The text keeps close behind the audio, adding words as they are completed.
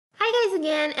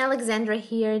again, Alexandra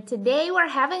here. Today we're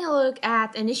having a look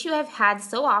at an issue I've had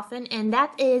so often, and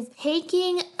that is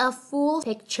taking a full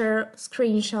picture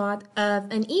screenshot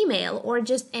of an email or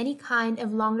just any kind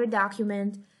of longer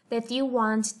document that you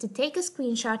want to take a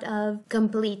screenshot of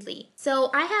completely. So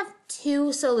I have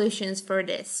two solutions for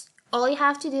this. All you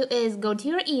have to do is go to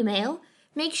your email,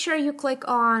 make sure you click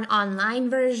on online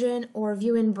version or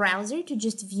view in browser to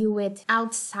just view it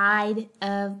outside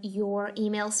of your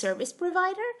email service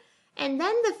provider. And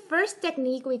then the first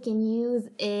technique we can use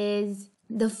is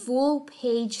the full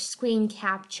page screen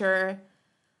capture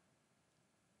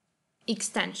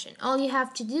extension. All you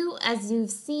have to do, as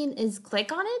you've seen, is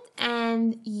click on it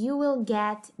and you will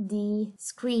get the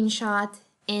screenshot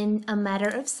in a matter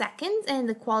of seconds, and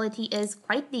the quality is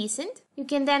quite decent. You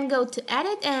can then go to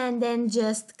edit and then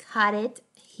just cut it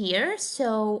here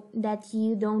so that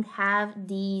you don't have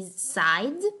these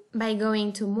sides by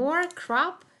going to more,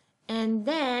 crop, and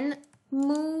then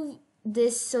move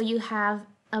this so you have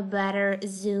a better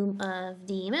zoom of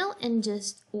the email, and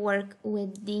just work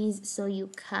with these so you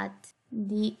cut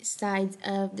the sides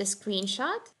of the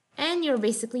screenshot. And you're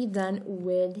basically done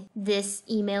with this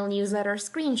email newsletter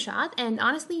screenshot. And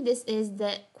honestly, this is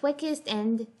the quickest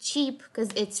and cheap, because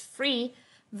it's free,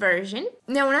 version.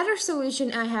 Now, another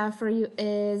solution I have for you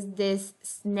is this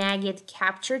Snagit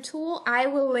Capture tool. I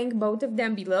will link both of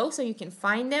them below so you can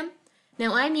find them.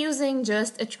 Now, I'm using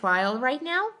just a trial right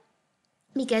now,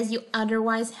 because you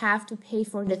otherwise have to pay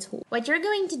for the tool. What you're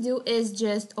going to do is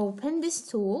just open this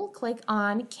tool, click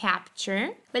on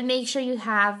Capture, but make sure you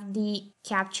have the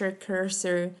Capture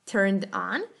cursor turned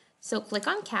on. So click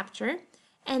on Capture,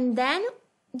 and then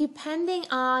depending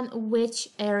on which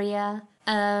area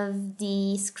of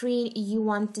the screen you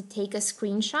want to take a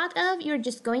screenshot of, you're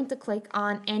just going to click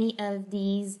on any of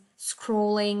these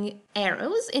scrolling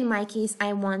arrows. In my case,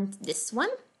 I want this one.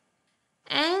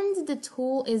 And the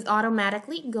tool is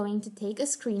automatically going to take a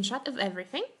screenshot of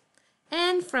everything.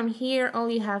 And from here, all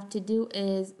you have to do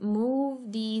is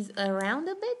move these around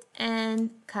a bit and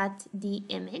cut the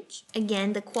image.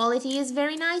 Again, the quality is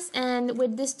very nice, and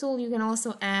with this tool you can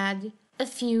also add a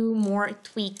few more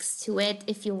tweaks to it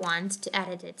if you want to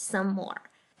edit it some more.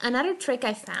 Another trick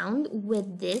I found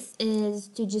with this is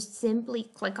to just simply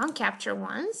click on Capture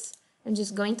once. I'm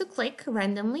just going to click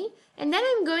randomly, and then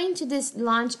I'm going to this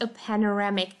launch a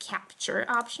panoramic capture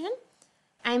option.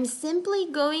 I'm simply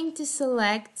going to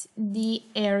select the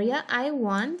area I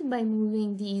want by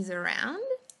moving these around,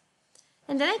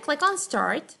 and then I click on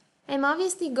start. I'm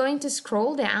obviously going to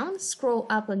scroll down, scroll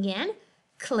up again,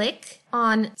 click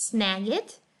on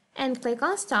Snagit and click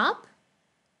on stop,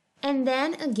 and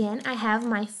then again I have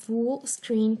my full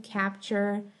screen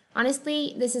capture.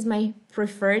 Honestly, this is my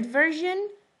preferred version,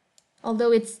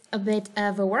 although it's a bit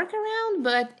of a workaround,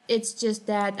 but it's just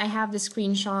that I have the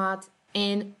screenshot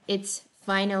in its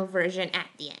final version at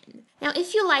the end. Now,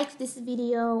 if you liked this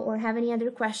video or have any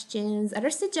other questions, other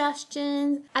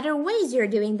suggestions, other ways you're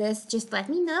doing this, just let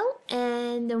me know,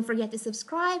 and don't forget to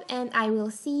subscribe, and I will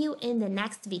see you in the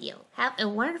next video. Have a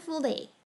wonderful day.